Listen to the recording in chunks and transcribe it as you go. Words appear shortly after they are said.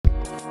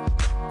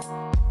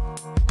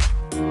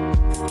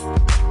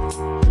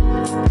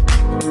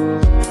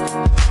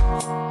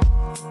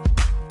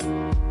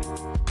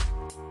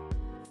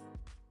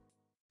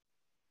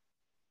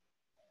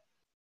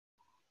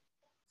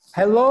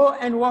Hello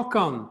and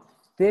welcome.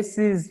 This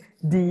is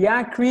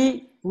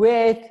Diakri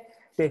with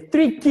the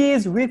Three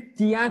Keys with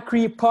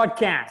Diakri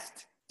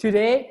podcast.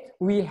 Today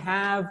we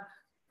have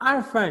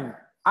Arfan.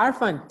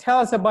 Arfan, tell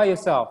us about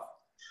yourself.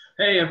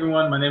 Hey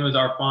everyone, my name is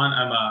Arfan.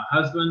 I'm a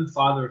husband,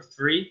 father of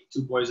three,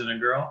 two boys and a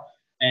girl,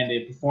 and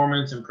a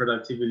performance and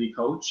productivity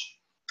coach.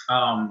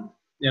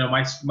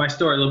 My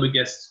story a little bit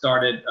gets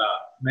started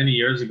many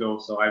years ago.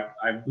 So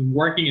I've been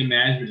working in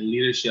management and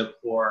leadership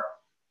for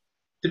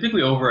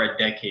typically over a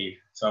decade.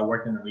 So I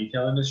worked in the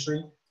retail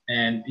industry,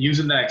 and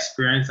using that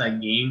experience I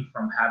gained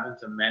from having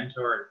to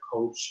mentor and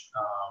coach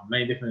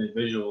many different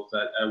individuals.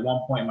 At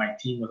one point, my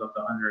team was up to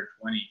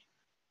 120.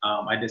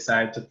 I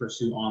decided to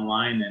pursue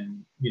online,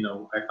 and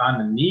I found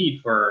the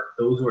need for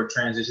those who are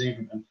transitioning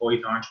from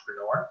employee to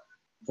entrepreneur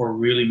for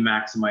really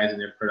maximizing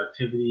their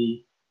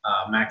productivity,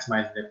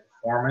 maximizing their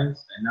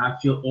performance, and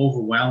not feel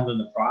overwhelmed in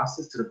the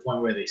process to the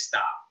point where they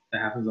stop.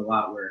 That happens a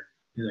lot where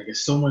you're like,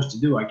 it's so much to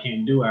do, I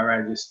can't do it. I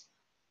rather just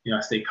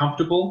stay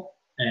comfortable,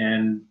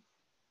 and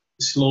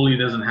slowly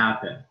doesn't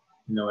happen.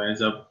 It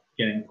ends up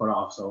getting put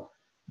off. So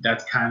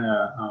that's kind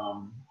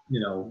of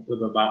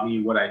about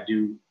me, what I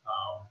do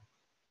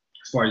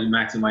as far as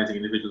maximizing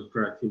individuals'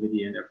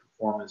 productivity and their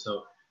performance,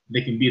 so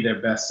they can be their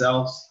best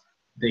selves.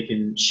 They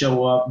can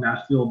show up,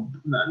 not feel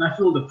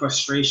the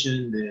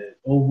frustration, the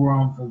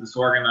overwhelm, feel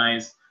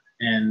disorganized,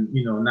 and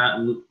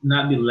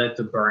not be led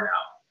to burn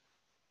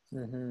out.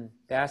 Mm-hmm.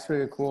 That's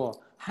really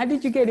cool. How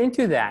did you get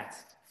into that?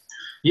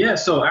 Yeah,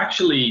 so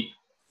actually,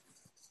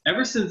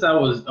 ever since I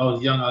was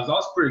young, I was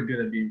always pretty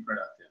good at being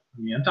productive.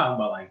 I mean, I'm talking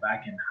about like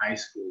back in high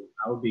school.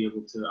 I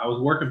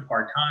was working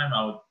part-time.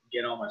 I would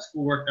get all my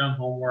schoolwork done,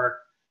 homework,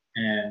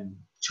 and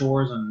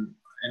chores, and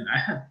I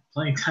had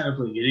plenty time to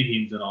play video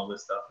games and all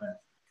this stuff.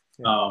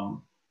 And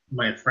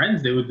my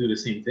friends, they would do the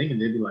same thing,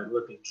 and they'd be like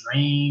looking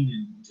drained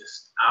and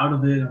just out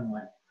of it. I'm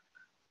like,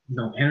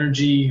 no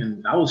energy,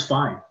 and I was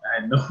fine. I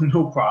had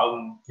no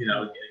problem,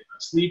 getting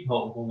sleep,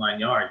 whole 9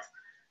 yards.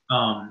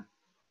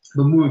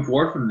 But moving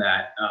forward from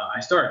that, I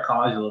started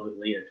college a little bit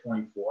late at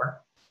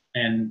 24,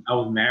 and I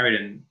was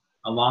married. And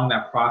along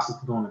that process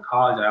of going to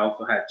college, I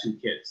also had two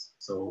kids.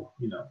 So,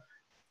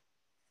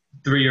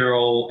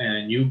 3-year-old and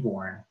a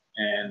newborn,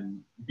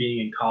 and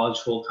being in college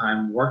full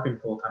time, working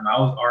full time. I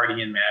was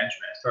already in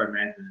management. I started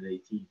management at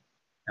 18.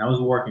 And I was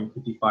working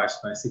 55,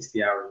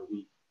 60 hours a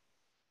week.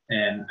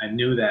 And I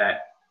knew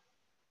that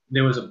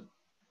there was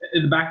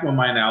in the back of my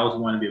mind, I always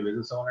wanted to be a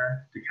business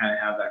owner to kind of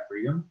have that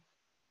freedom.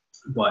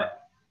 But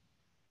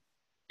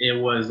it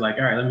was like,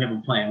 all right, let me have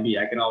a plan B.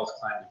 I can always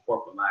climb the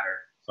corporate ladder.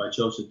 So I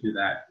chose to do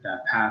that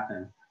path.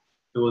 And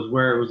it was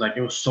where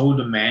it was so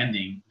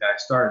demanding that I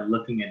started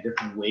looking at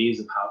different ways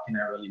of how can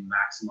I really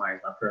maximize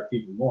my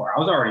productivity more. I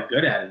was already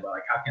good at it, but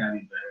like, how can I be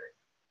better?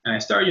 And I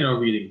started,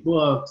 reading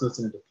books,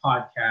 listening to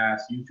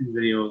podcasts, YouTube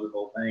videos, the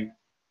whole thing.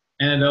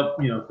 Ended up,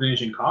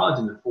 finishing college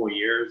in the 4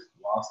 years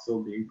while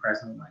still being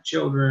present with my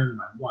children,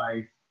 my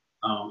wife.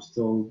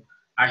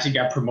 I actually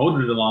got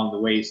promoted along the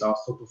way, so I was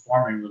still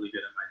performing really good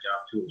at my job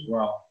too as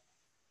well.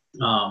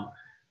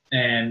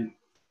 And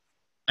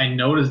I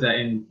noticed that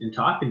in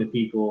talking to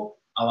people,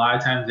 a lot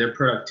of times their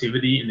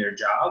productivity in their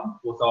job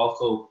was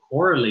also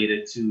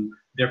correlated to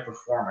their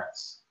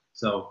performance.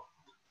 So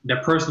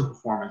their personal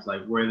performance,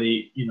 like were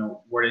they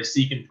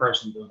seeking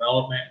personal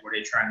development, were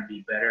they trying to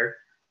be better,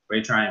 were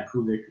they trying to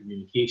improve their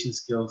communication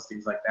skills,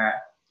 things like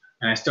that.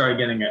 And I started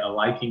getting a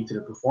liking to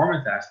the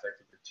performance aspect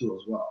of it too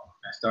as well.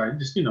 I started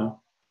just,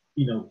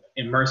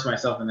 immerse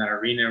myself in that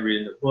arena,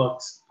 reading the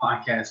books,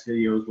 podcast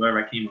videos,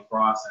 whatever I came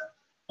across,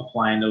 and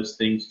applying those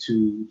things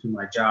to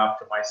my job,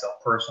 to myself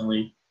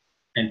personally,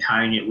 and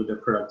tying it with the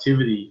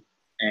productivity.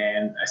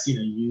 And I seen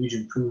a huge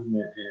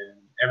improvement in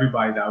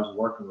everybody that I was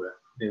working with.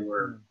 They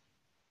were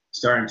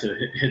starting to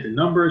hit the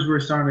numbers we were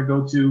starting to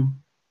go to.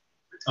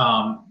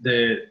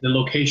 The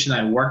location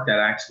I worked at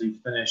actually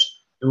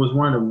finished. It was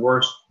one of the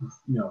worst,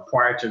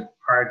 prior to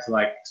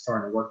like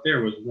starting to work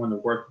there, it was one of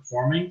the worst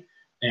performing.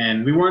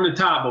 And we weren't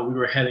the top, but we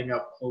were heading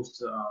up close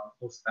to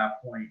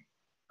that point,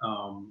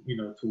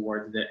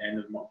 towards the end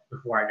of the month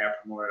before I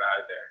got promoted out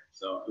of there.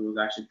 So it was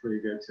actually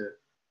pretty good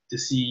to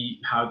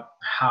see how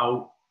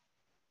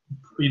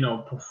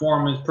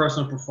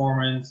personal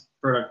performance,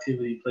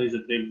 productivity plays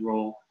a big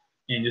role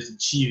in just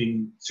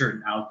achieving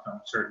certain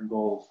outcomes, certain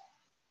goals.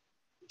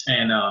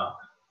 And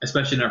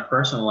especially in our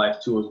personal life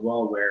too as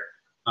well, where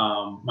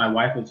my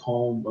wife was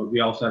home, but we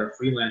also had a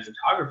freelance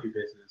photography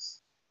business.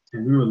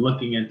 And we were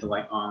looking into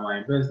like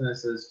online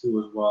businesses too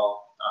as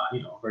well,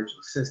 virtual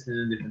assistant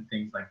and different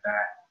things like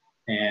that.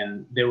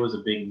 And there was a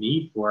big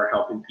need for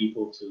helping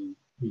people to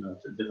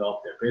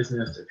develop their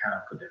business, to kind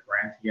of put their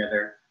brand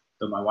together.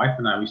 So my wife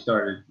and I, we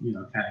started,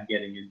 kind of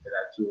getting into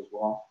that too as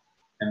well.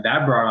 And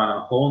that brought on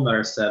a whole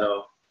nother set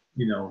of,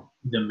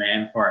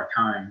 demand for our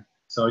time.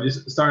 So I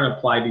just started to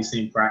apply these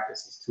same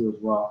practices too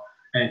as well.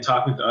 And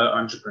talking to other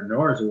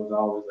entrepreneurs, it was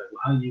always like,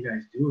 well, how do you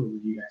guys do it?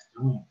 What are you guys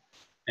doing?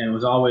 And it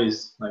was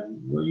always like,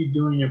 what are you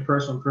doing in your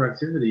personal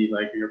productivity,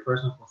 like your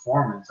personal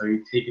performance? Are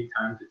you taking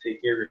time to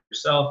take care of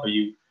yourself? Are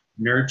you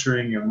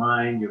nurturing your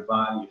mind, your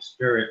body, your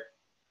spirit?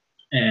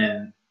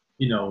 And,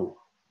 you know,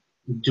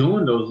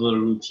 doing those little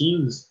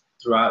routines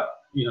throughout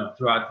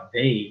the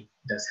day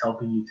that's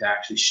helping you to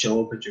actually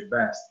show up at your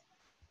best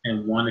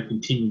and want to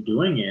continue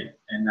doing it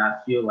and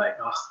not feel like,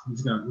 oh, I'm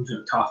just gonna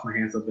toss my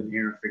hands up in the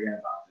air and forget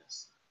about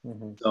this.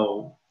 Mm-hmm.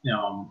 So,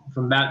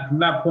 from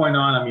that point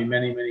on, I mean,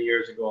 many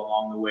years ago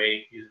along the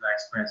way, using that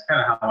experience,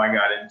 kind of how I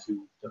got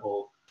into the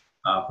whole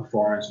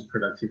performance and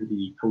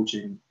productivity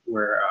coaching,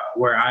 where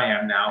I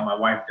am now. My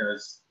wife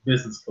does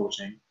business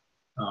coaching.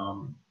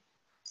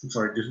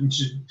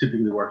 Just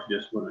typically works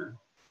with just women.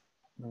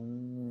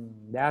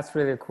 That's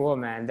really cool,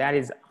 man. That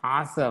is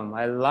awesome.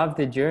 I love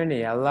the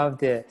journey. I love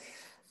the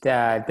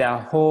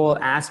whole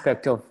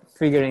aspect of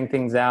figuring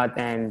things out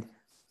and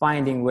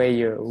finding what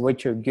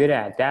you're good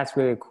at. That's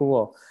really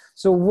cool.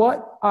 So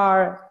what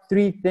are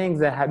 3 things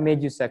that have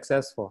made you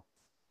successful?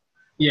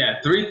 Yeah,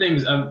 3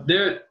 things.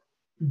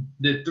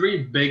 The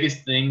 3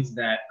 biggest things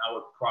that I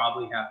would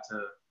probably have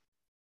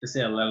to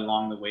say I led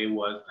along the way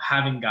was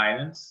having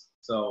guidance.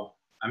 So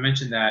I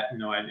mentioned that,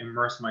 I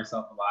immersed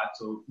myself a lot.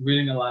 So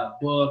reading a lot of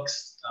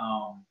books,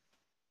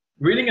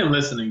 reading and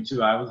listening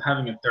too. I was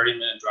having a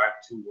 30-minute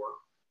drive to work.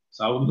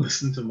 So I would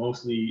listen to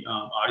mostly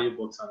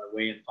audiobooks on the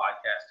way and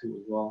podcasts too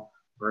as well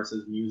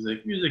versus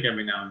music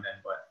every now and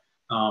then. But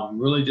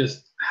really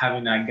just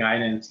having that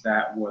guidance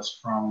that was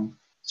from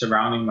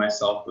surrounding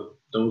myself with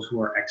those who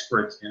are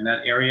experts in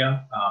that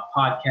area,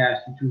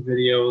 podcasts, YouTube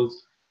videos.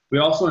 We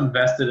also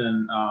invested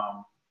in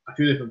a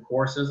few different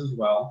courses as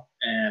well,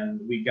 and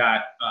we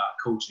got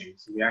coaching.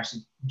 So we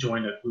actually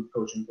joined a group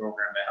coaching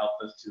program that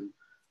helped us to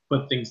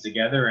put things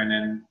together. And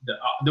then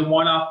the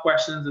one-off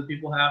questions that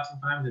people have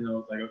sometimes,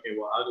 it's like, okay,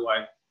 well,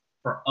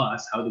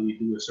 how do we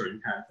do a certain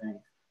kind of thing,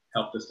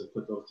 helped us to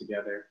put those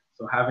together.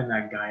 So having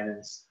that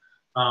guidance.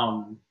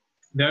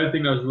 The other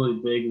thing that was really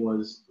big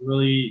was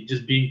really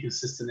just being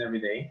consistent every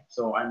day.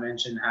 So I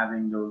mentioned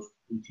having those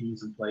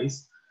routines in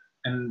place.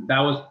 And that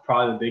was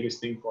probably the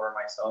biggest thing for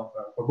myself,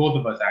 for both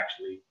of us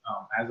actually,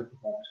 as a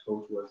performance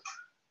coach, was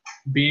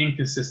being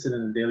consistent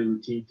in the daily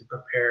routine to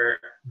prepare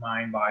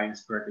mind, body, and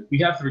spirit. We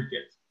have 3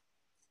 kids.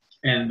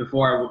 And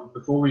before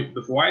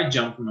I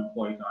jumped from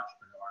employee to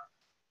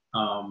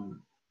entrepreneur,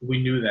 we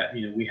knew that,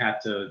 we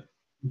had to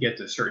get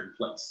to a certain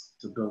place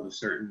to build a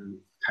certain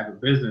type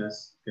of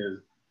business, because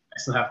I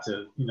still have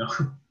to,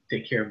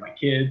 take care of my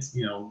kids,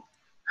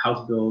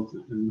 house bills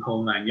and the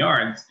whole 9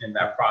 yards in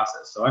that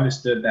process. So I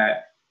understood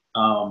that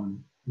another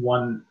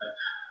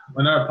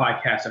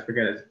podcast, I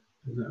forget his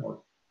name,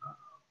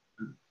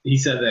 he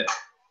said that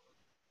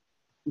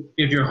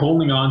if you're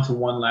holding on to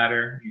one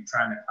ladder, you're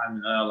trying to climb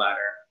another ladder,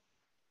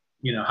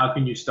 how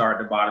can you start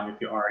at the bottom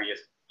if you're already at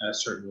a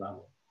certain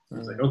level? I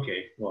was like,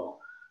 okay, well,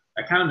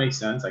 that kind of makes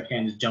sense. I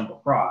can't just jump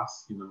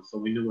across, so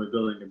we knew we were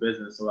building a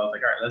business. So I was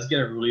like, all right, let's get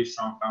a really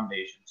strong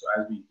foundation. So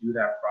as we do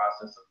that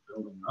process of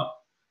building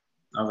up,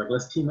 I was like,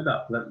 let's team it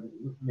up.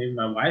 Maybe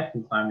my wife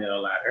can climb the other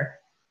ladder,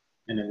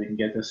 and then we can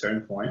get to a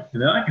certain point,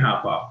 and then I can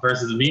hop off,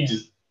 versus me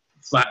just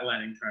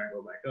flatlining trying to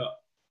go back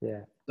up.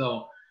 Yeah.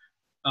 So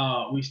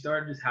we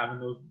started just having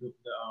the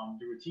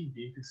routine,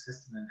 being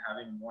consistent and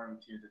having a morning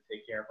routine to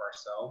take care of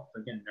ourselves.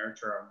 Again,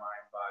 nurture our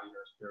mind, body,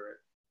 our spirit,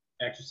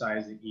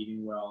 exercising,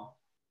 eating well,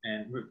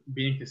 and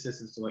being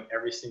consistent. So like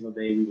every single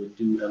day we would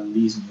do at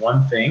least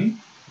one thing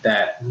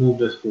that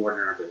moved us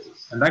forward in our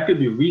business. And that could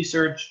be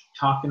research,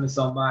 talking to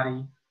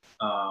somebody,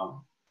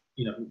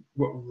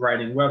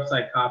 writing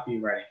website copy,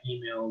 writing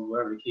emails,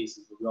 whatever the case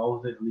is. We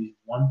always did at least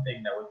one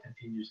thing that would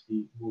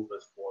continuously move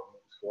us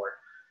forward.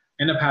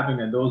 End up having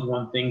that those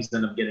one things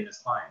end up getting us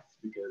clients,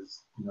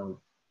 because,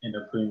 end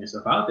up putting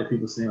yourself out there.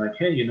 People saying like,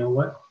 hey, you know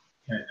what?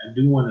 I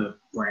do want to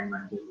brand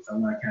my business. I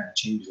want to kind of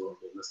change a little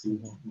bit. Let's see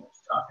what you're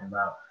talking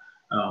about.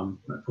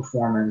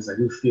 Performance. I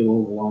do feel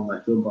overwhelmed.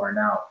 I feel burned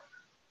out.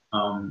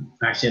 I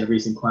actually had a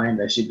recent client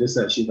that she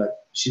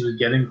was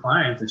getting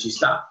clients and she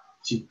stopped.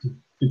 She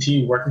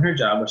continued working her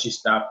job, but she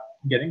stopped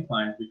getting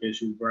clients because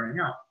she was burning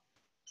out.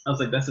 I was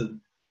like,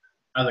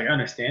 I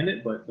understand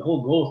it, but the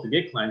whole goal is to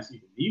get clients so you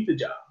can leave the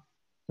job.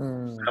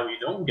 How you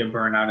don't get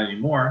burned out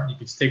anymore, you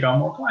can just take on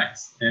more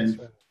clients. And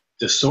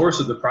the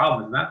source of the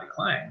problem is not the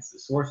clients. The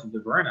source of the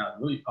burnout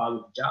is really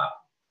probably the job,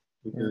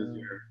 because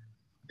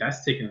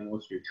that's taking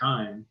most of your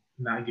time,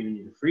 not giving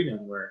you the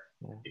freedom where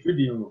if you're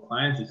dealing with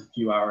clients just a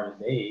few hours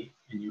a day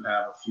and you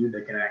have a few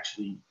that can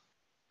actually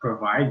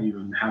provide you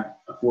and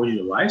afford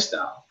you a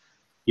lifestyle,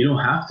 you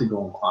don't have to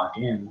go and clock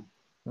in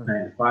 9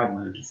 to 5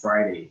 Monday to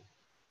Friday.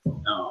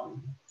 So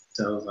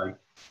it was like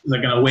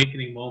an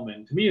awakening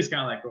moment. To me, it's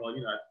kind of like, well,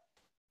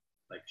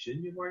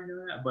 shouldn't you work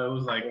doing that? But it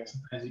was like,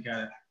 sometimes you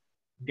gotta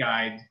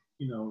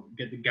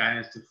get the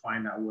guidance to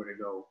find out where to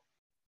go.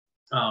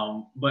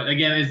 But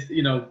again, it's,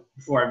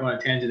 before I go on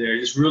a tangent there,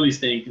 just really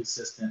staying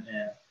consistent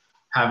and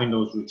having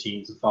those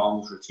routines and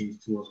following those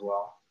routines too as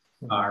well.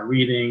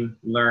 Reading,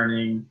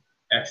 learning,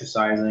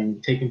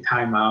 exercising, taking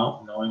time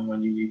out, knowing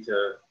when you need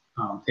to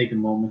take a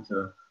moment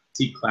to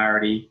seek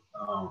clarity,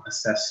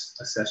 assess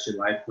your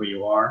life where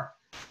you are.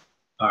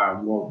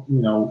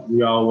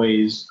 We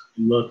always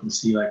look and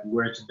see like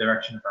where's the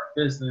direction of our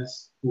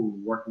business, who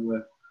we're working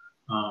with.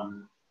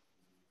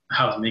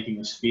 how it's making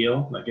us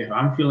feel. Like if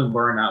I'm feeling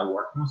burned out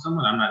working with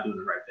someone, I'm not doing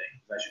the right thing.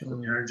 I should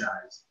feel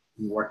energized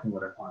and working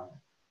with a client.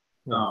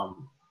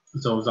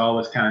 So it's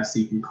always kind of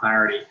seeking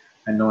clarity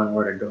and knowing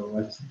where to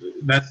go.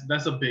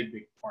 That's a big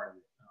part of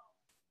it.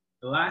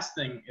 The last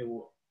thing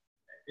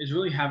is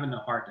really having the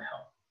heart to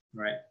help,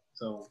 right?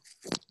 So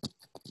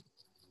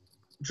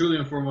truly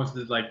and foremost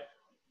is like,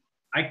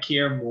 I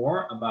care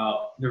more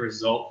about the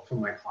result for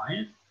my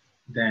client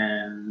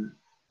than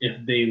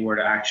if they were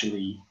to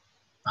actually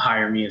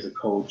hire me as a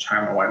coach,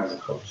 hire my wife as a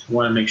coach. I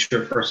want to make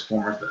sure first and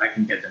foremost that I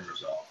can get them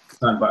results.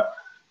 But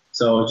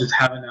so just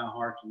having that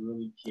heart to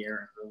really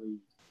care and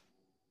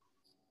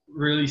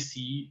really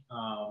see,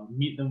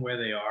 meet them where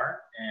they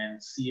are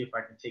and see if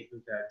I can take them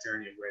to that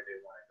journey of where they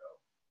want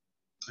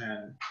to go.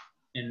 And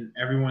in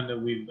everyone that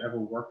we've ever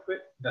worked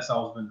with, that's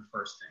always been the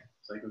first thing.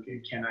 It's like, okay,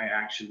 can I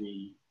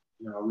actually,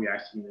 are we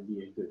actually going to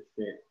be a good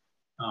fit?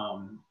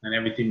 And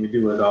everything we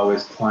do is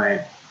always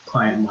client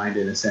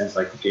minded in a sense,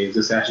 like, okay, is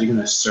this actually going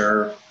to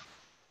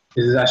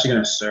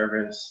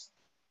service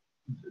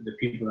the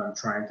people that I'm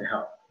trying to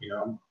help?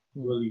 I'm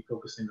really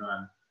focusing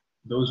on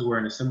those who are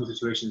in a similar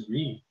situation as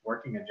me,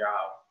 working a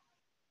job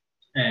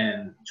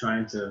and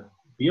trying to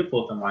be a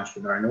full-time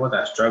entrepreneur. I know what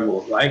that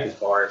struggle is like, as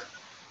far as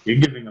you're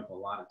giving up a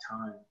lot of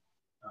time,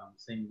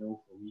 saying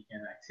no for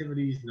weekend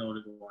activities, no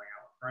to going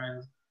out with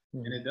friends.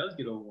 And it does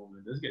get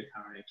overwhelming. It does get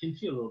tiring. It can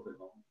feel a little bit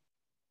lonely.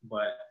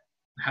 But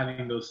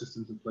having those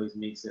systems in place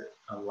makes it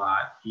a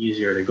lot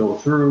easier to go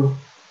through.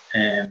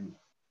 And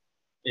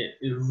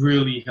it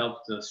really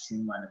helps to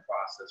streamline the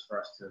process for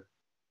us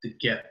to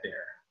get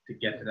there, to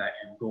get to that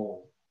end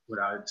goal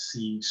without it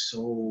seeming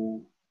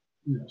so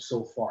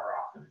far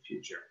off in the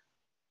future.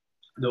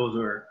 Those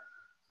are,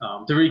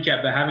 to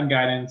recap, that having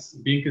guidance,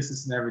 being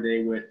consistent every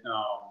day with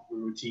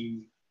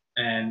routines,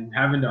 and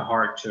having the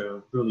heart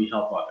to really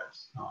help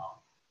others.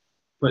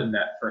 Putting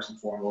that first and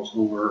foremost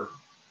over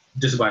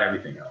just about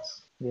everything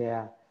else.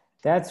 Yeah,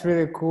 that's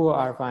really cool,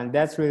 Arfan.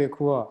 That's really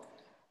cool.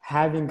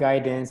 Having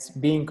guidance,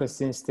 being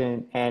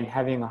consistent, and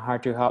having a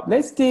heart to help.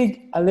 Let's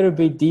dig a little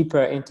bit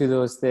deeper into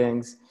those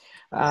things.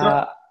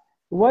 Sure.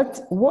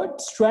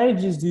 What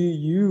strategies do you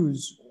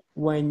use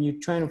when you're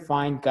trying to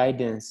find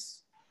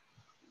guidance?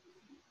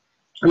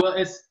 Well,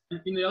 it's,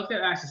 you have to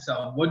ask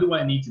yourself, what do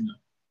I need to know?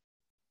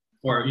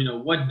 Or,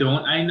 what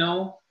don't I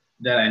know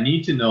that I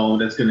need to know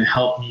that's going to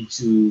help me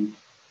to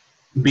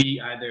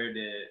be either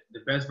the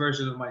best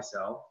version of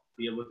myself,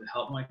 be able to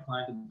help my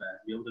client the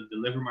best, be able to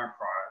deliver my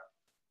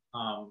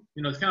product.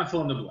 It's kind of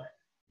fill in the blank.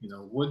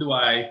 What do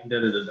I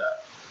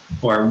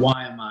or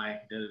why am I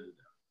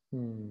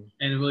And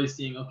really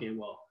seeing, okay,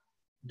 well,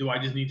 do I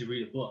just need to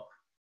read a book?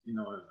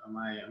 Am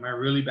I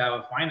really bad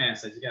with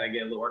finance? I just gotta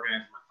get a little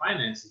organized with my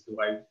finances.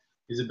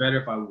 Is it better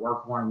if I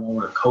work one-on-one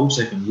with a coach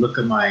that can look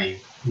at my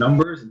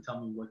numbers and tell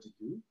me what to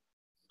do?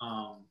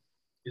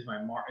 Is my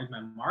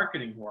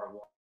marketing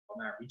horrible?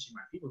 I'm not reaching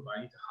my people, but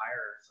I need to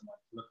hire someone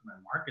to look at my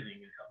marketing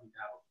and help me to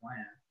have a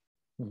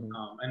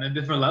plan. And at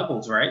different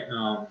levels, right?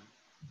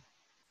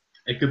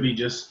 It could be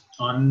just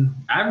on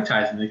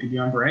advertising, it could be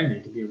on branding,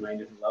 it could be on many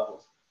different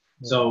levels.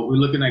 So we're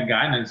looking at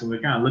guidance, and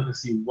we're kind of looking to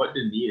see what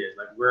the need is.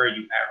 Like, where are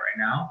you at right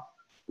now?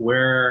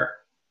 Where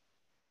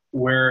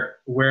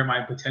am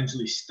I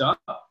potentially stuck,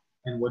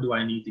 and what do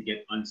I need to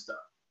get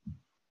unstuck?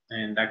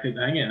 And that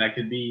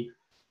could be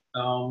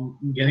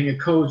getting a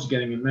coach,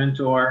 getting a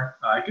mentor.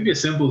 It could be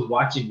as simple as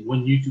watching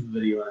one YouTube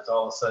video and it's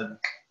all of a sudden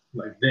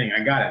like, dang,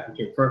 I got it.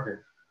 Okay,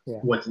 perfect. Yeah.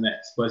 What's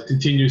next? But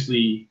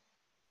continuously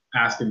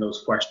asking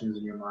those questions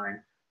in your mind.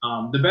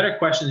 The better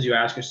questions you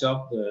ask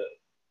yourself,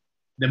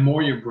 the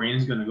more your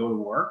brain's going to go to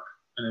work,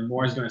 and the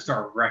more it's going to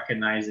start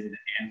recognizing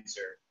the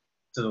answer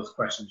to those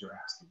questions you're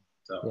asking.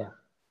 So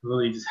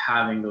really just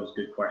having those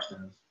good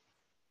questions,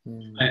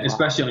 and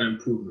especially on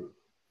improvement.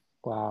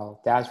 Wow,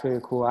 that's really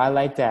cool. I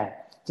like that.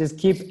 Just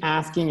keep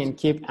asking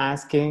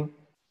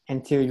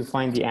until you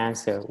find the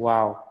answer.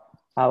 Wow,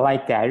 I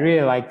like that. I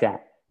really like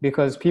that,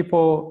 because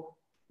people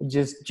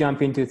just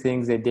jump into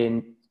things that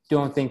they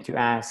don't think to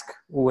ask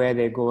where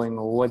they're going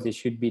or what they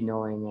should be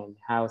knowing and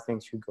how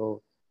things should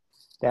go.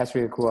 That's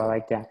really cool. I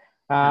like that.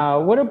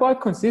 What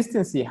about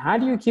consistency? How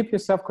do you keep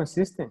yourself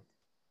consistent?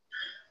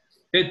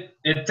 It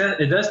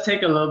does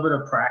take a little bit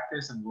of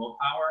practice and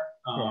willpower.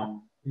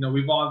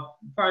 We've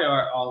probably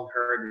all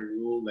heard the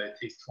rule that it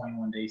takes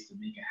 21 days to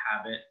make a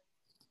habit,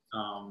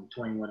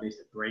 21 days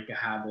to break a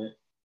habit,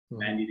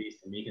 90 days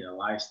to make it a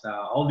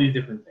lifestyle, all these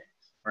different things,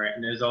 right?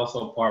 And there's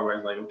also a part where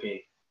it's like,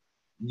 okay,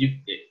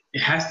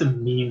 it has to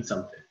mean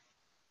something.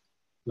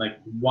 Like,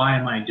 why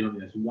am I doing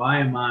this? Why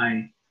am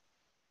I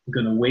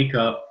going to wake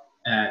up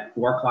at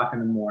 4 o'clock in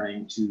the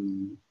morning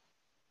to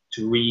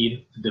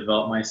read, to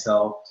develop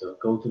myself, to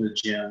go to the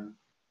gym,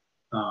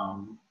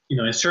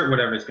 insert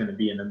whatever it's going to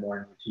be in the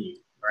morning routine,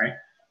 right?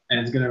 And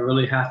it's going to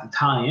really have to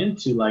tie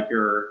into like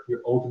your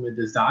ultimate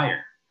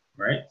desire,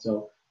 right?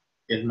 So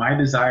if my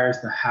desire is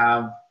to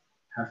have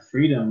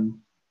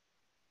freedom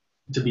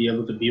to be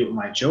able to be with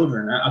my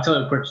children, I'll tell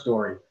you a quick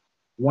story.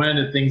 One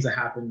of the things that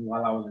happened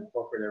while I was in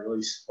corporate that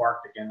really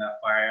sparked again that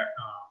fire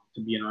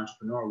to be an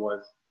entrepreneur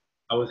was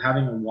I was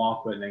having a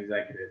walk with an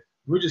executive.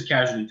 We were just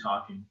casually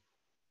talking.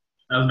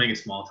 I was making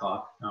small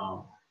talk.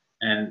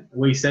 And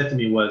what he said to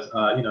me was,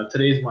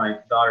 today's my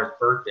daughter's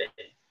birthday,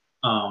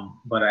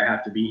 but I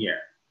have to be here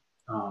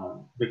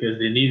because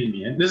they needed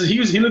me. And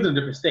he lived in a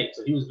different state,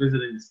 so he was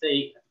visiting the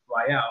state, had to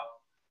fly out.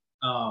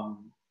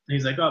 And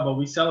he's like, oh, but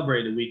we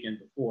celebrated the weekend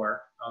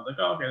before. I was like,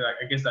 oh, okay,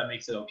 I guess that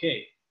makes it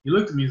okay. He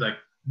looked at me, he's like,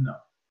 no,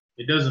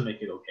 it doesn't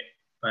make it okay,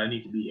 but I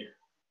need to be here.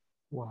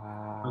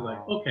 Wow. I was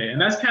like, okay. And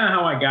that's kind of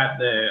how I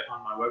got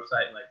on my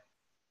website, like,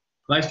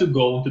 likes to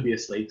go to be a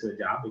slave to a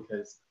job,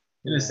 because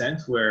in a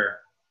sense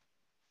where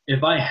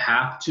if I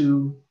have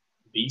to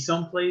be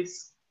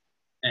someplace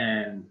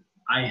and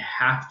I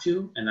have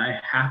to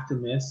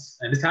miss,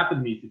 and this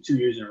happened to me for 2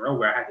 years in a row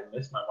where I had to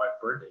miss my wife's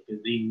birthday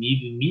because they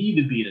needed me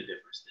to be in a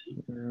different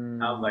state.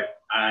 I was like,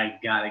 I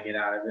gotta get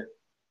out of it.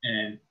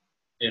 And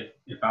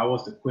if I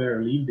was to quit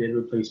or leave, they'd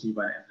replace me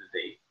by the end of the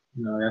day.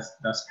 You know,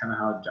 that's kind of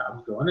how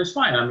jobs go, and it's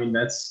fine. I mean,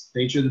 that's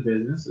the nature of the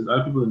business. There's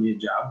other people that need a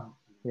job.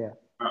 Yeah.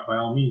 By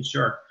all means,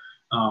 sure.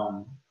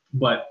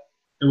 But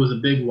it was a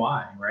big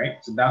why,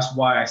 right? So that's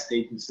why I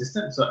stayed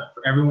consistent. So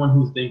for everyone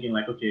who's thinking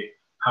like, okay,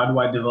 how do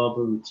I develop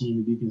a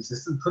routine to be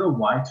consistent? Put a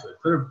why to it.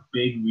 Put a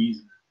big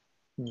reason.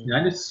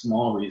 Not a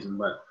small reason,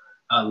 but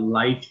a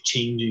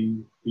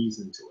life-changing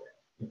reason to it.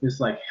 If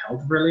it's like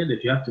health related,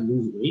 if you have to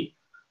lose weight,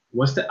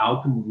 what's the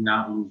outcome of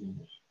not losing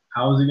weight?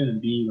 How is it going to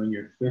be when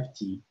you're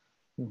 50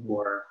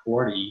 or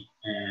 40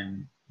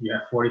 and you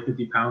have 40,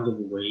 50 pounds of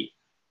weight?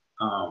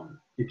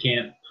 You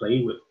can't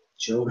play with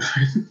children.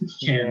 You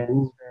can't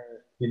move.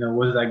 You know,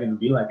 what is that going to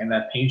be like? And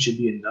that pain should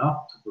be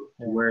enough to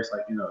where it's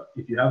like, you know,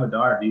 if you have a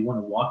daughter, do you want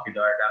to walk your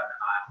daughter down the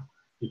aisle?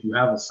 If you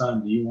have a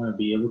son, do you want to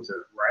be able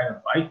to ride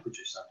a bike with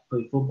your son,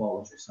 play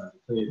football with your son,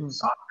 play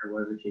soccer,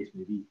 whatever the case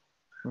may be?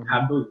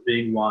 Have those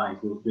big whys,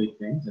 those big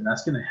things, and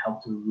that's going to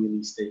help to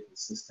really stay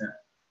consistent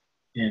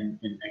in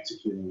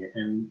executing it.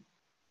 And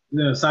you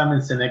know, Simon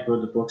Sinek wrote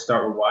the book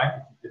Start With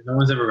Why. If no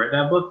one's ever read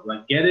that book,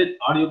 like, get it,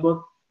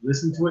 audiobook,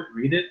 listen to it,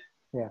 read it.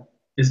 Yeah,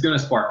 it's going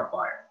to spark a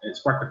fire. It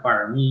sparked a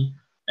fire in me.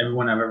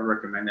 Everyone I've ever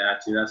recommended that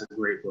to, that's a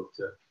great book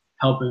to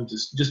help him to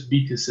just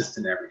be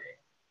consistent every day.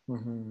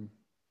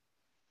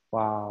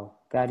 Wow,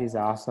 that is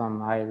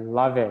awesome. I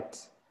love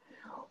it.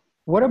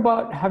 What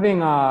about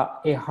having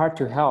a heart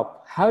to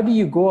help? How do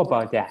you go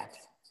about that?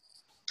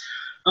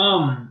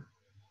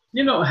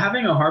 You know,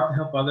 having a heart to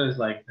help others,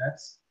 like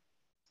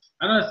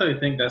I don't necessarily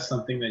think that's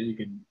something that you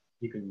can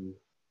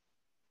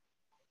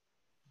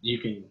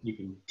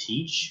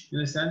teach in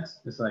a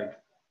sense. It's like,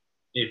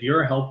 if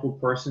you're a helpful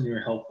person,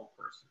 you're a helpful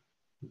person.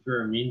 If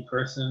you're a mean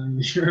person,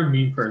 you're a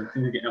mean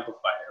person. You can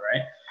amplify it,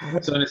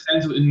 right? So in a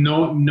sense,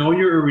 know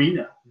your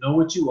arena, know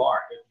what you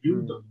are. If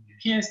you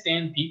can't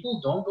stand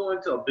people, don't go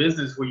into a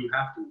business where you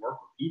have to work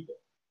with people,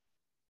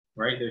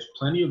 right? There's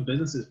plenty of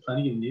businesses,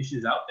 plenty of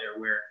niches out there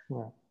where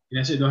you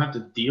necessarily don't have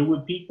to deal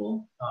with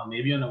people,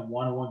 maybe on a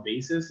one-on-one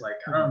basis. Like,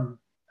 I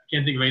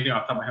can't think of anything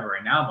off the top of my head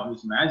right now, but I'm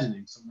just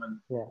imagining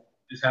someone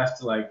just has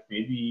to, like,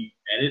 maybe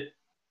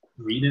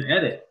read and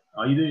edit.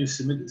 All you do is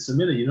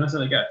submit it. You don't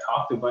necessarily got to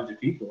talk to a bunch of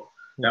people.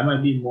 That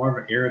might be more of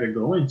an area to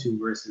go into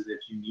versus if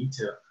you need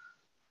to.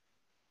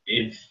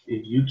 If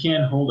you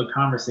can't hold a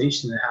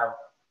conversation and have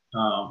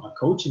a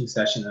coaching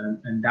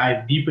session and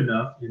dive deep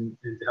enough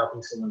into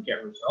helping someone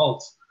get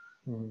results,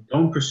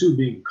 don't pursue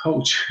being a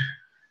coach.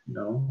 You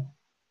know,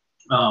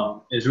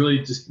 it's really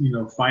just, you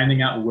know,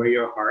 finding out where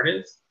your heart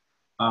is,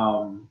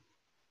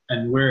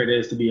 and where it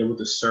is to be able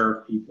to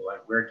serve people.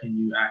 Like, where can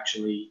you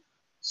actually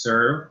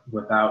serve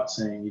without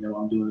saying, you know,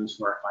 I'm doing this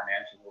for a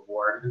financial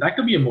reward. And that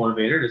could be a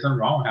motivator. There's nothing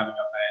wrong with having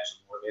a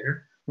financial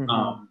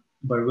motivator.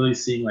 But really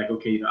seeing like,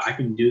 okay, you know, I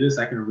can do this.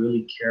 I can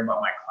really care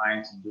about my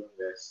clients and doing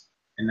this,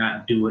 and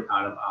not do it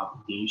out of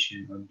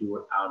obligation or do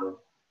it out of,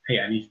 hey,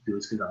 I need to do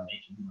this because I'm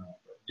making money,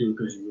 but do it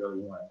because you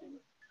really want to do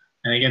it.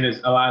 And again, there's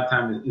a lot of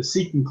times it's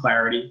seeking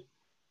clarity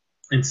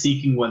and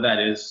seeking what that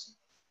is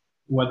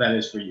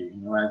for you, you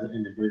know, as an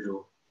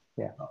individual,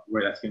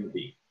 where that's going to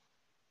be.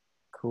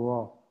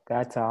 Cool.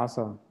 That's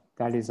awesome.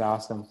 That is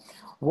awesome.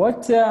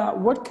 What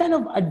kind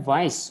of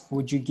advice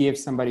would you give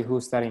somebody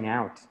who's starting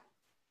out?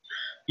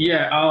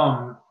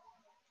 Yeah,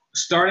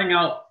 starting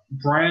out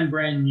brand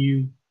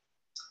new,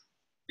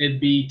 it'd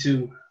be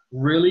to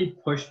really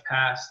push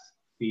past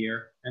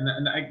fear,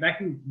 and that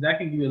can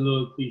be a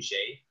little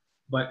cliche,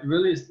 but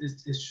really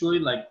it's truly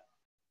like,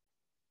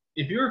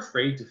 if you're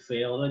afraid to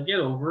fail, like, get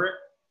over it.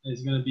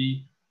 It's gonna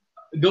be,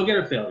 go get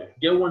a failure,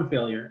 get one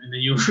failure, and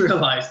then you'll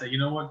realize that, you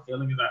know what,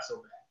 failing is not so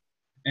bad.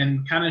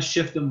 And kind of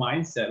shift the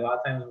mindset. A lot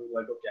of times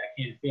we're like, okay,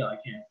 I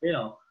can't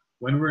fail.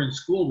 When we're in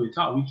school, we're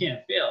taught we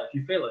can't fail. If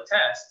you fail a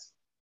test,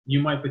 you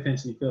might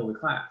potentially fail the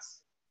class.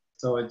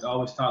 So it's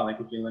always taught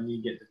like, okay, let me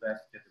get the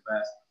best.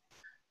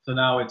 So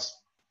now it's,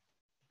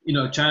 you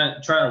know, try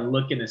to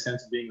look, in a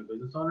sense of being a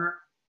business owner,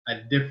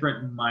 a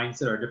different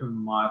mindset or a different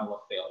model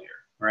of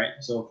failure, right?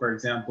 So for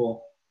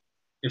example,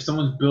 if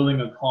someone's building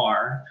a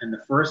car and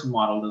the first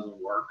model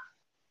doesn't work,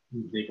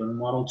 they go to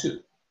Model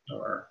 2.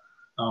 Or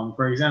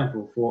for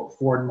example, for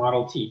Ford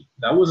Model T,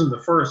 that wasn't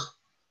the first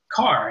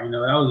car. That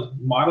was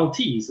Model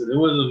T. So there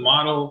was a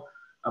Model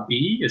a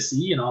B, a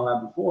C, and all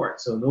that before it.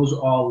 So those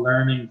are all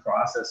learning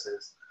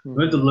processes.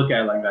 We have to look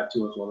at it like that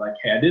too as well. Like,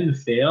 hey, I didn't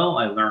fail,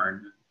 I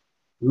learned.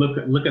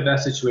 Look at that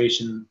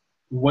situation.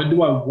 What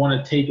do I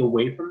want to take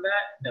away from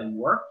that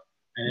work?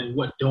 And then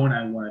what don't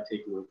I want to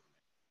take away from it?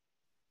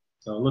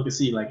 So look and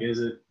see, like, is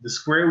it the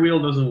square wheel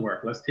doesn't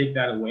work? Let's take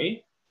that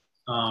away.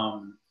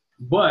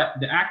 But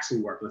the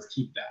axle work, let's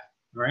keep that,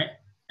 right?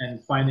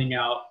 And finding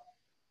out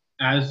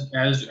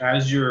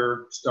as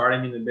you're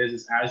starting in the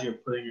business, as you're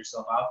putting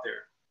yourself out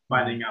there,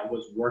 finding out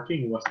what's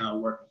working and what's not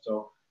working.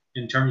 So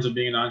in terms of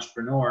being an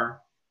entrepreneur,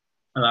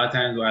 a lot of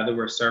times either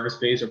we're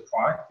service-based or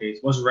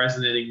product-based. What's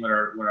resonating with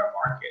our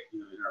market,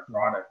 in our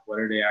product? What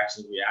are they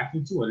actually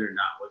reacting to? What are they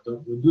not?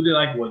 What do they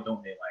like? What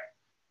don't they like?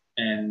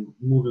 And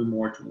moving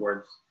more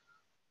towards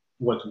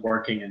what's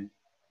working and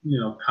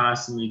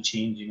constantly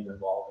changing and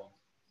evolving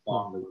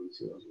along the way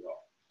too as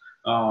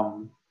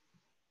well.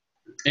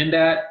 And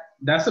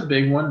that's a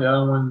big one. The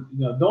other one,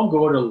 don't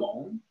go it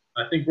alone.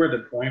 I think we're at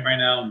the point right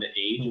now in the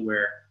age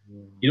where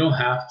you don't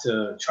have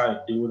to try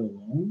to do it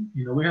alone.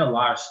 We have a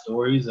lot of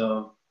stories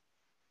of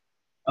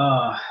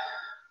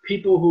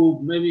people who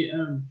maybe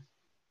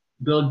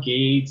Bill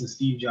Gates and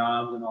Steve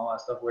Jobs and all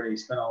that stuff, where they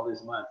spend all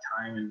this amount of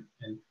time,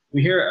 and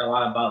we hear a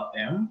lot about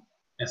them,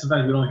 and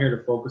sometimes we don't hear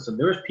the focus of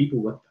there was people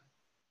with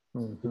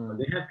them.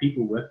 They had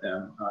people with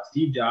them.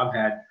 Steve Jobs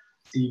had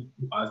Steve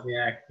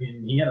Wozniak,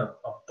 and he had a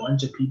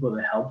bunch of people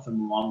that helped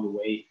him along the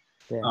way.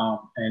 Yeah.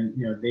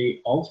 And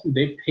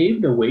they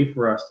paved the way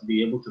for us to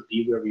be able to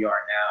be where we are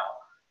now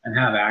and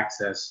have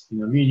access.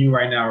 Me and you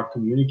right now are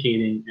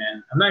communicating,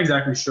 and I'm not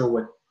exactly sure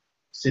what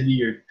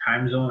city or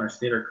time zone or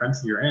state or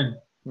country you're in,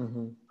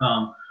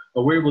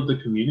 but we're able to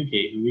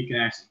communicate, and we can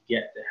actually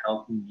get the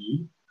help we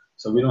need,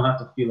 so we don't have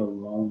to feel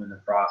alone in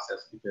the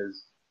process,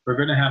 because we're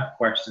going to have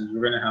questions,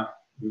 we're going to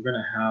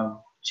have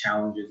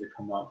challenges that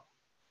come up.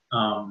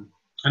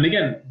 And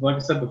again, like I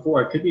said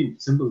before, it could be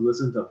simple as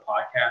listening to a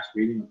podcast,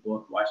 reading a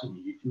book, watching a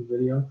YouTube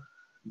video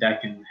that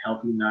can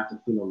help you not to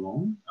feel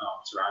alone,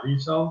 surrounding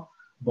yourself.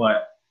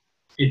 But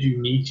if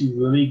you need to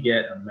really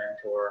get a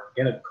mentor,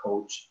 get a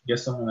coach, get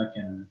someone that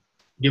can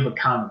give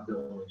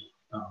accountability.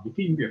 It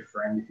can even be a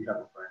friend if you have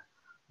a friend,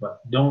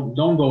 but don't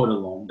go it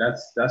alone.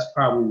 That's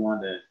probably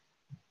one that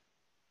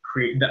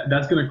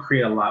that's going to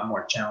create a lot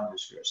more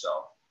challenges for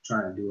yourself,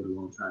 trying to do it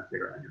alone, trying to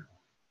figure it out on your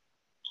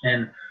own.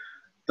 And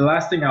the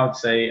last thing I would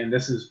say, and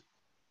this is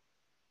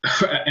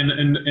in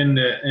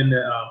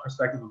the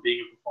perspective of being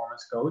a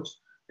performance coach,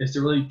 is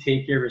to really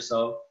take care of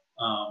yourself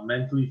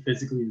mentally,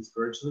 physically, and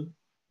spiritually.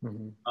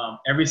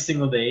 Every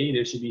single day,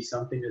 there should be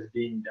something that's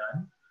being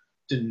done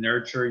to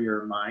nurture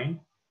your mind,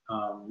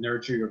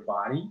 nurture your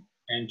body,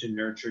 and to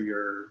nurture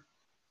your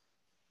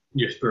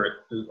spirit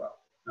as well.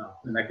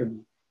 And that could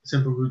be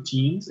simple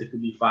routines. It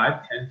could be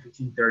 5, 10,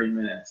 15, 30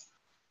 minutes.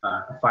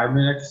 A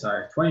 5-minute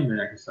exercise,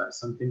 20-minute exercise,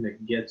 something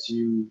that gets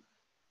the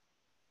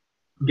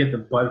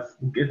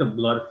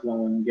blood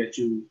flowing, get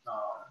you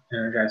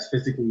energized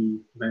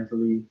physically,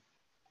 mentally,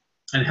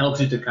 and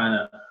helps you to kind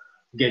of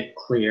get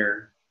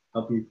clear,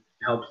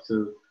 helps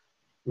to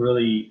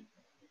really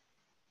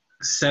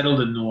settle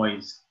the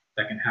noise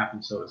that can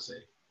happen, so to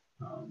say.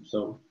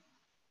 So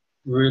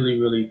really,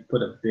 really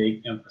put a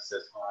big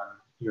emphasis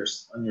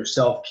on your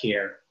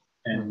self-care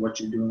and what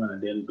you're doing on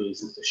a daily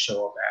basis to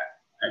show up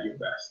at your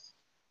best.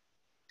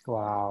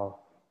 Wow,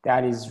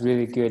 that is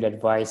really good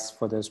advice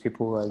for those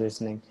people who are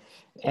listening.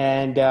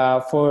 And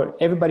for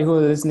everybody who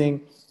is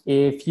listening,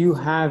 if you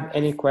have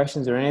any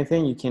questions or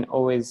anything, you can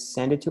always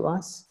send it to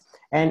us.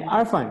 And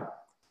Arfan,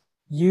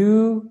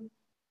 you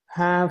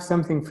have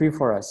something free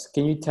for us.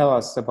 Can you tell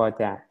us about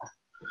that?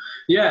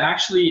 Yeah,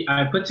 actually,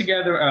 I put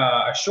together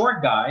a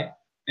short guide,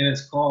 and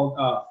it's called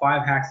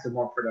 5 Hacks to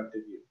More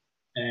Productive You.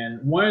 And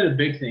one of the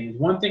big things,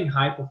 one thing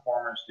high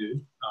performers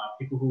do,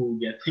 people who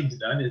get things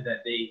done, is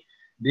that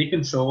they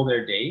control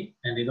their day,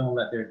 and they don't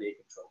let their day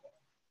control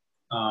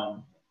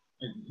them.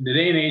 In the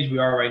day and age we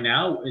are right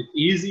now, it's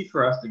easy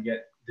for us to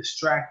get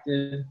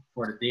distracted,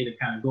 for the day to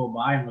kind of go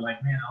by, and we're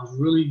like, man, I was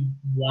really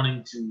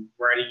wanting to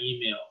write an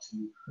email,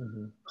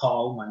 to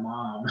call my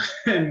mom,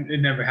 and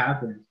it never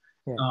happened.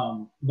 Yeah.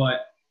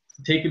 But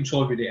take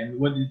control of your day. And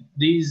what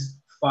these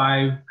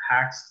 5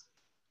 hacks,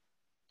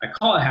 I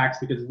call it hacks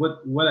because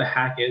what a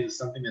hack is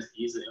something that's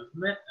easy to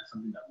implement and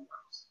something that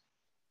works.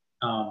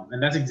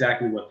 And that's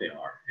exactly what they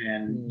are.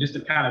 And just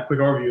a kind of quick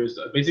overview is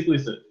basically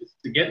it's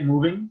to get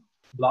moving,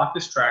 block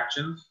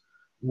distractions,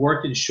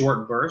 work in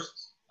short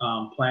bursts,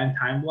 plan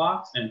time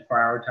blocks, and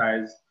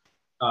prioritize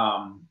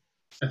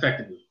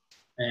effectively.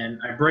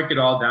 And I break it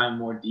all down in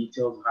more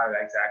details of how to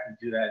exactly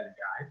do that in the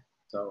guide.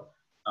 So,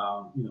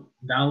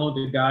 download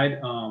the guide.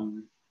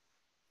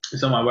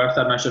 It's on my website.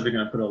 I'm not sure if you're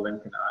going to put a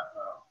link or not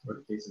for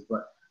the cases,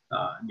 but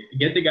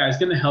get the guide. It's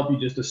going to help you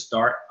just to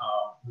start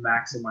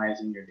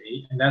maximizing your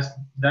day. And that's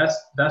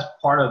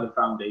part of the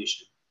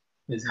foundation,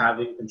 is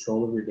having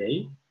control of your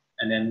day.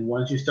 And then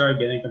once you start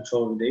getting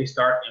control of the day,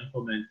 start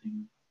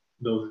implementing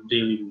those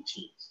daily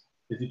routines.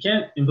 If you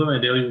can't implement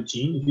a daily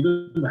routine, if you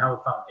don't have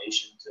a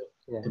foundation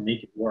to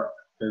make it work,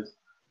 because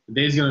the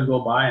day's gonna go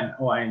by and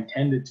I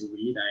intended to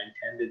read, I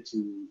intended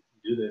to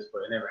do this, but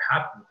it never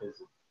happened because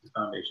the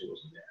foundation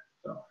wasn't there.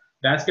 So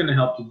that's gonna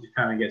help you to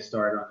kind of get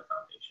started on the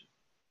foundation.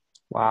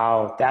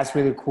 Wow, that's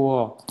really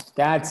cool.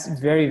 That's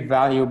very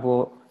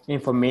valuable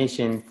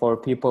information for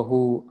people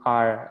who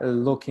are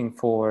looking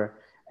for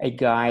a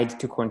guide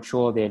to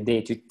control their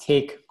day, to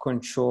take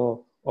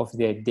control of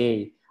their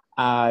day.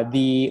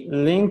 The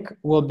link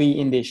will be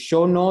in the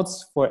show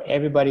notes for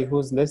everybody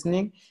who's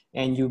listening,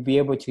 and you'll be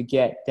able to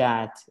get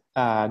that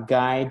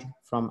guide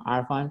from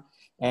Arfan,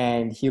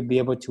 and he'll be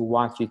able to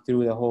walk you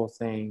through the whole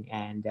thing.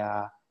 And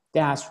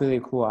that's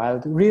really cool.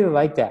 I really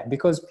like that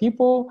because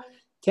people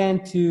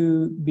tend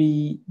to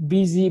be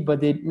busy,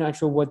 but they're not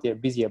sure what they're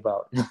busy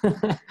about.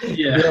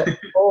 Yeah. They're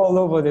all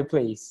over the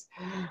place,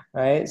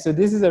 right? So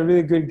this is a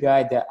really good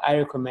guide that I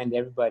recommend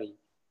everybody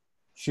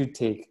should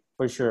take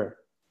for sure.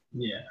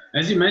 Yeah.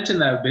 As you mentioned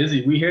that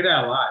busy, we hear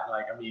that a lot.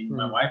 Like, I mean,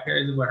 my wife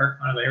hears it with her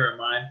clients, I hear it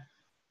mine.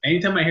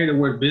 Anytime I hear the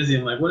word busy,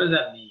 I'm like, what does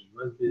that mean?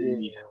 What does busy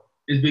mean?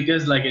 It's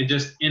because like it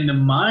just in the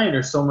mind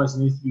there's so much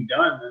needs to be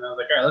done. And I was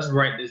like, all right, let's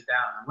write this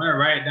down. I'm gonna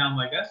write it down. I'm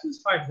like, that's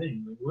just 5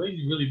 things. Like, what are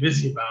you really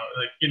busy about?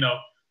 Like,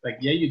 like,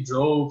 yeah, you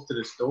drove to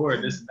the store,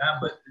 this and that,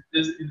 but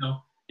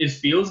it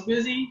feels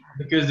busy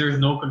because there's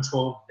no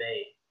control of the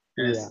day.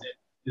 And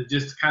it's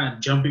just kind of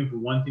jumping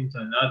from one thing to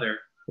another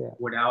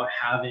without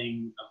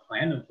having a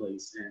plan in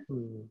place. And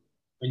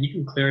when you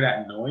can clear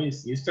that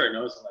noise, you start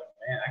noticing like,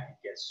 man, I can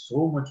get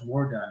so much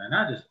more done, and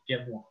not just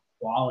get more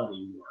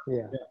quality work.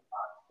 Get a lot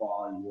of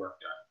quality work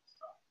done.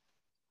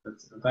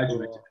 So I'm glad you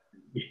mentioned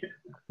that.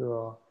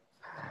 Cool.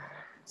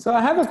 So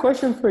I have a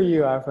question for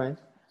you, Arfan.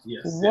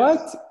 Yes.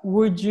 What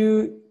would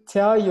you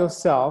tell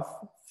yourself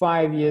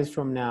 5 years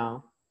from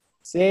now?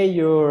 Say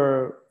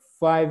you're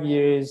 5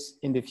 years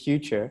in the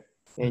future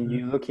and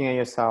you're looking at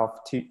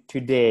yourself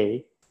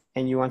today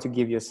and you want to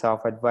give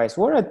yourself advice.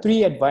 What are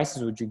 3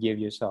 advices would you give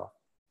yourself?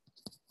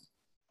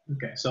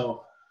 Okay,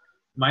 so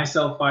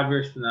myself 5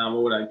 years from now,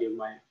 what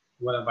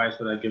advice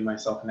would I give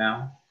myself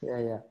now?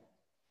 Yeah.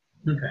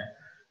 Okay.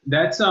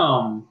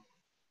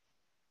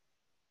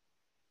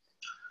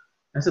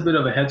 That's a bit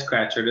of a head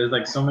scratcher. There's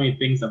like so many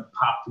things that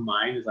pop to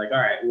mind. It's like, all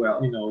right,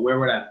 well, where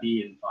would I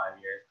be in 5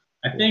 years?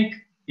 I think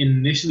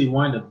initially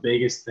one of the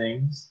biggest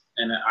things,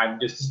 and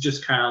this is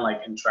just kind of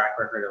like in track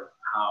record of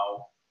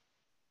how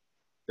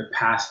the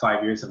past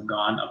 5 years have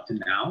gone up to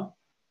now,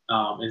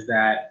 is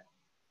that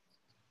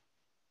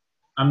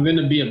I'm going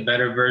to be a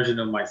better version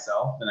of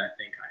myself than I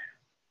think I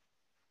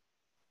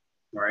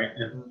am. Right?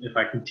 If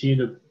I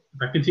continue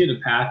the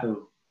path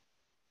of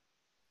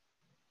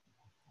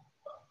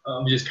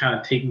just kind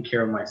of taking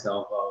care of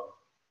myself, of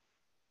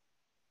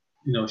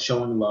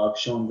showing love,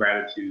 showing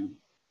gratitude,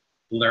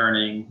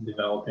 learning,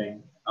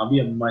 developing, I'll be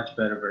a much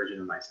better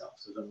version of myself.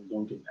 So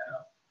don't give that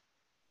up.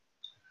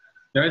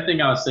 The other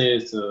thing I would say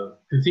is to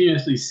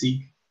continuously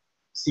seek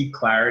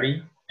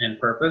clarity and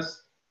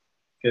purpose,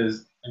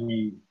 because I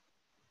mean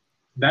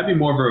that'd be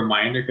more of a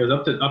reminder. Because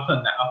up to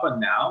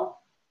now,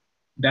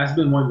 that's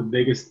been one of the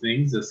biggest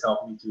things that's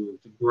helped me to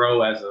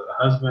grow as a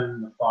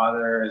husband, a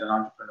father, as an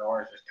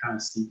entrepreneur. Is just kind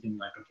of seeking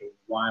like, okay,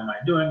 why am I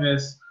doing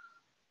this?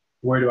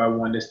 Where do I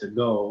want this to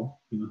go?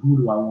 Who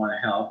do I want to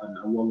help, and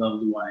at what level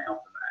do I want to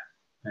help them at?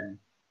 And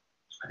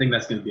I think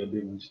that's going to be a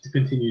big one, just to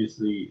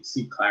continuously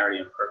seek clarity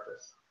and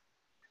purpose.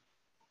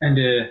 And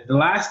the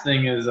last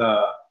thing is,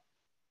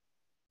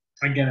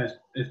 again,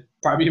 it's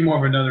probably more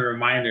of another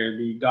reminder.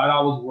 God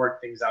always works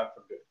things out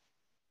for good.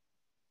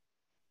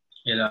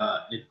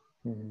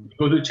 We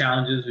go through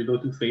challenges, we go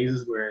through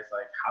phases where it's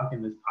like, how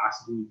can this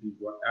possibly be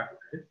worked out for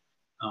good?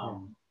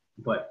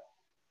 But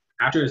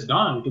after it's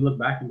gone, we can look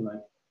back and be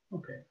like,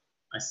 okay,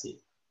 I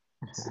see.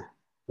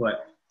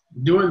 But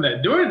during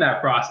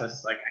that process,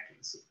 it's like, I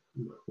can see.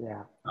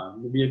 Yeah.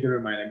 It'll be a good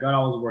reminder. God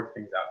always works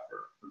things out for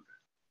good.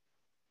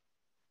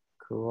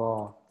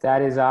 Cool.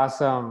 That is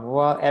awesome.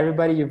 Well,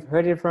 everybody, you've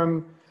heard it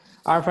from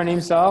Arfan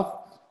himself.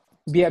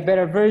 Be a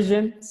better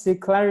version, seek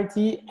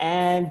clarity,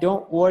 and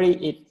don't worry,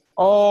 it's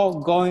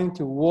all going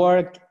to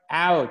work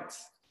out.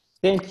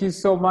 Thank you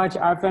so much,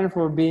 Arfan,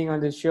 for being on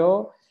the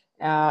show.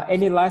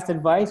 Any last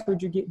advice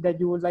that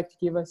you would like to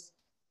give us?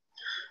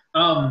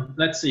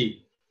 Let's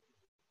see.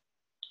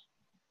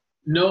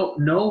 Know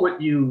what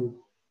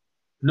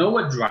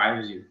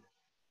drives you.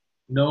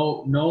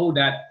 Know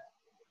that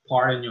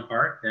part in your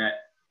heart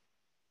that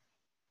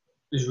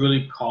is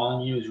really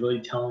calling you, is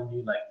really telling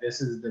you like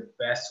this is the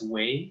best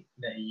way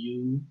that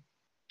you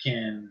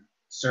can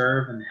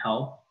serve and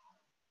help,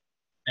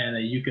 and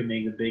that you can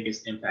make the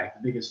biggest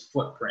impact, the biggest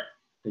footprint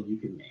that you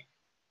can make.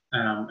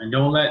 And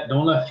don't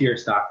let fear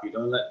stop you.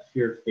 Don't let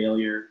fear of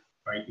failure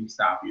or anything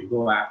stop you.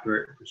 Go after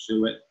it,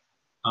 pursue it.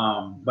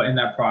 But in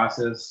that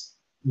process,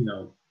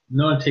 know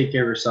to take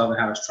care of yourself and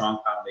have a strong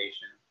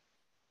foundation.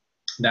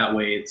 That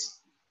way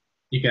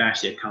you can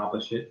actually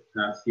accomplish it.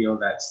 And I feel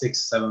that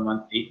 6, 7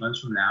 months, 8 months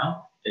from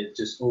now, it's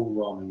just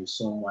overwhelming you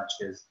so much,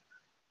 because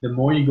the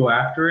more you go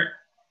after it,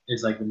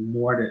 it's like the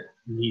more that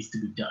needs to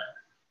be done.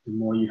 The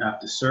more you have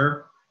to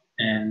serve,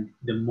 and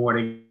the more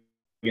they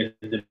get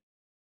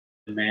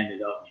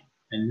demanded of you.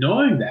 And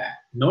knowing that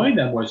more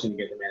is going to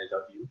get demanded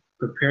of you,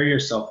 prepare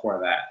yourself for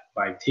that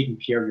by taking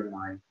care of your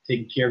mind,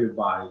 taking care of your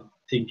body,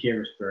 taking care of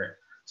your spirit,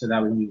 so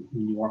that when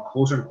you are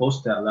closer and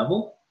closer to that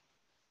level,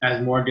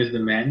 as more gets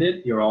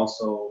demanded, you're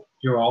also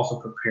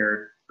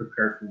prepared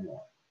for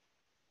more.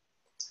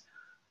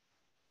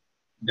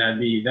 That'd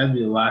be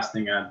the last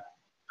thing I'd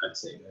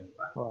say to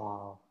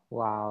everybody.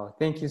 Wow.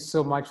 Thank you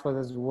so much for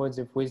those words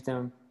of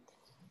wisdom.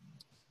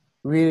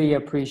 Really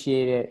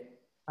appreciate it.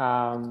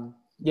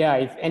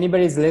 If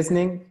anybody's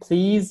listening,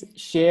 please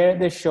share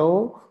the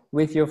show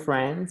with your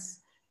friends,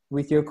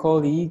 with your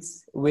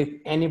colleagues, with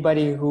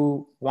anybody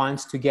who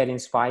wants to get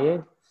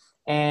inspired.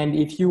 And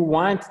if you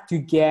want to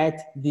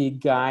get the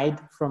guide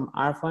from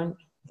Arfan,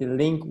 the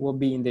link will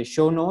be in the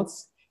show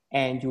notes,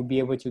 and you'll be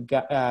able to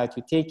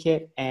take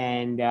it,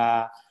 and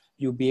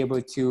you'll be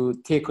able to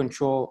take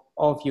control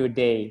of your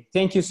day.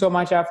 Thank you so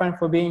much, Arfan,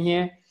 for being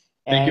here.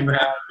 Thank you for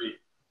having me.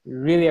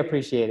 Really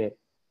appreciate it.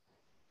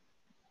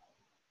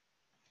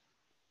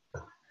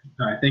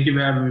 All right. Thank you for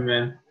having me,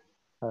 man.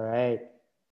 All right.